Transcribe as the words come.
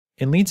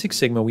In Lean Six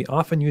Sigma, we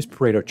often use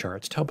Pareto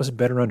charts to help us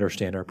better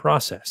understand our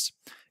process.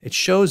 It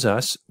shows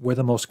us where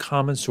the most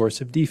common source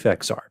of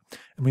defects are,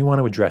 and we want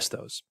to address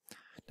those.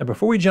 Now,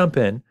 before we jump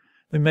in,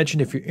 let me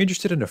mention if you're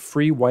interested in a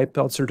free white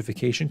belt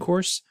certification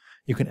course,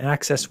 you can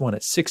access one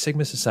at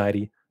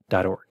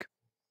sixsigmasociety.org.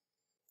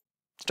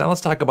 So now let's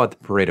talk about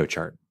the Pareto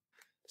chart.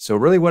 So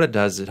really what it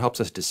does is it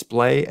helps us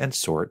display and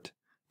sort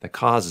the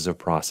causes of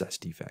process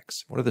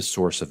defects. What are the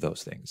source of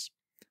those things?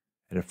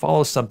 And it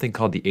follows something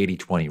called the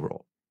 80-20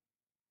 rule.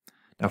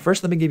 Now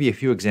first, let me give you a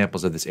few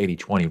examples of this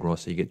 80-20 rule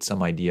so you get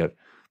some idea of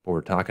what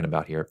we're talking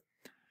about here.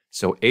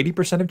 So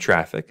 80% of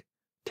traffic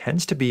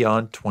tends to be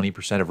on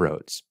 20% of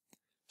roads.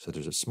 So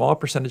there's a small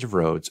percentage of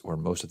roads where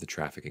most of the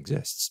traffic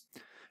exists.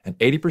 And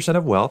 80%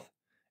 of wealth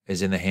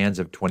is in the hands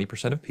of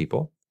 20% of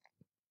people.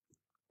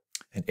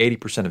 And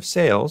 80% of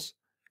sales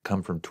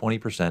come from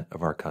 20%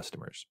 of our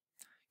customers.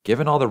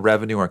 Given all the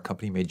revenue our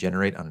company may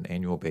generate on an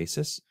annual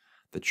basis,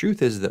 the truth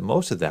is that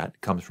most of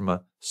that comes from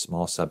a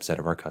small subset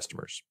of our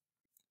customers.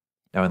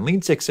 Now in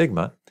Lean Six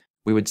Sigma,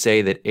 we would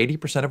say that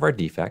 80% of our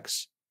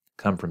defects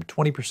come from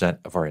 20%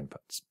 of our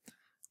inputs.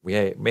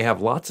 We may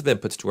have lots of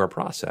inputs to our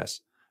process,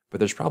 but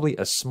there's probably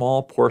a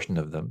small portion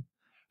of them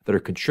that are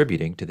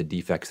contributing to the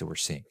defects that we're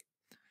seeing.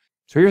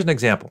 So here's an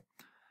example.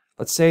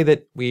 Let's say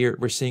that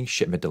we're seeing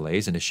shipment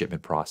delays in a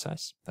shipment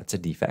process. That's a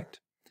defect.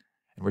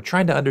 And we're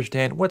trying to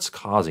understand what's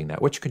causing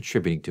that, what's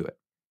contributing to it.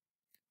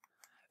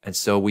 And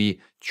so we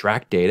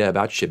track data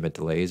about shipment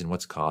delays and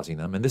what's causing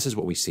them, and this is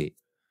what we see.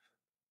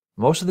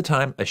 Most of the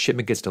time, a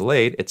shipment gets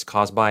delayed, it's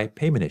caused by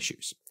payment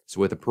issues.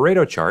 So with a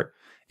Pareto chart,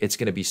 it's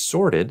going to be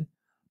sorted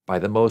by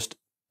the most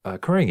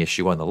occurring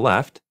issue on the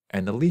left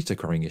and the least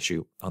occurring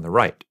issue on the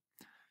right.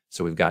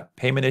 So we've got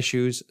payment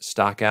issues,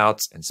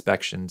 stockouts,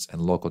 inspections, and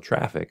local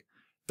traffic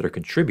that are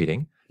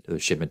contributing to the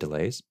shipment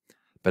delays.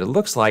 But it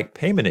looks like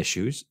payment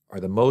issues are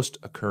the most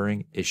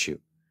occurring issue.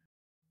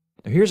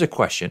 Now here's a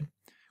question.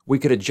 We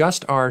could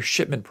adjust our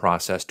shipment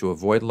process to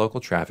avoid local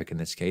traffic in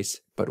this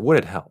case, but would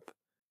it help?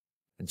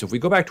 And so if we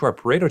go back to our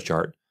Pareto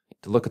chart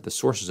to look at the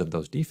sources of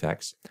those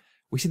defects,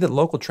 we see that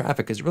local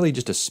traffic is really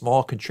just a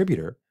small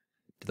contributor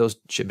to those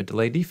shipment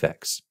delay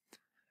defects.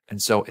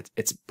 And so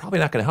it's probably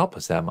not going to help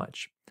us that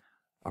much.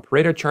 A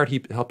Pareto chart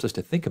helps us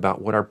to think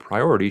about what our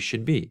priorities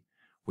should be.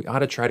 We ought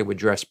to try to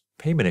address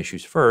payment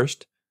issues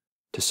first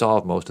to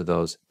solve most of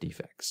those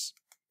defects.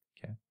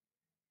 Okay?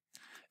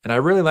 And I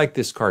really like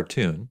this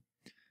cartoon.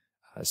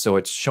 So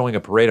it's showing a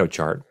Pareto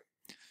chart.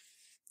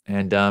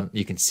 And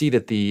you can see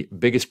that the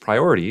biggest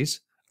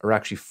priorities are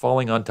actually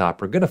falling on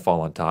top, or going to fall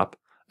on top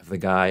of the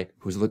guy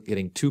who's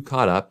getting too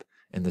caught up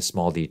in the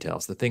small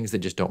details, the things that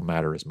just don't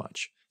matter as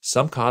much.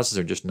 Some causes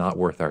are just not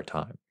worth our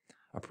time.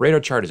 A Pareto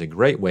chart is a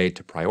great way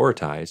to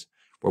prioritize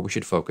where we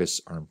should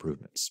focus our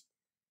improvements.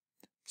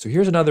 So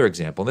here's another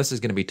example. This is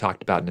going to be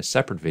talked about in a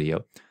separate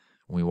video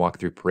when we walk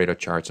through Pareto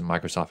charts in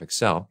Microsoft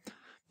Excel.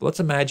 But let's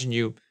imagine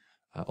you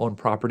own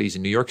properties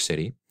in New York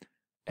City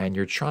and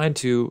you're trying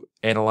to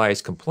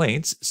analyze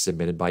complaints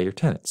submitted by your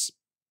tenants.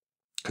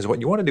 Because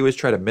what you want to do is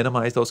try to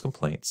minimize those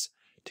complaints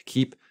to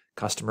keep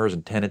customers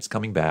and tenants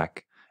coming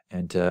back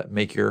and to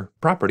make your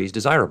properties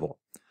desirable.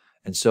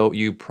 And so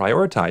you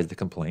prioritize the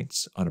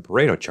complaints on a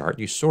Pareto chart,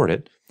 you sort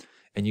it,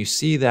 and you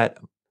see that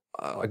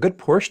a good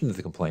portion of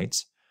the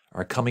complaints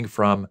are coming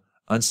from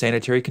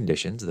unsanitary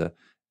conditions,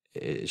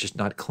 it's just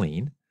not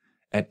clean,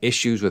 and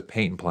issues with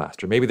paint and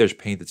plaster. Maybe there's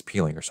paint that's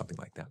peeling or something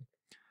like that.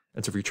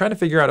 And so if you're trying to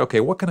figure out, okay,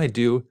 what can I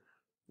do?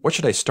 What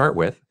should I start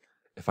with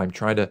if I'm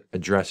trying to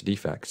address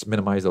defects,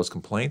 minimize those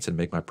complaints, and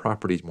make my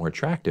properties more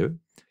attractive?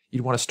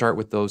 You'd want to start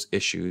with those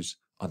issues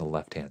on the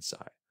left-hand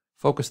side.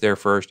 Focus there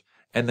first,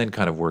 and then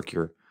kind of work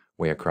your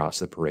way across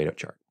the Pareto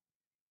chart.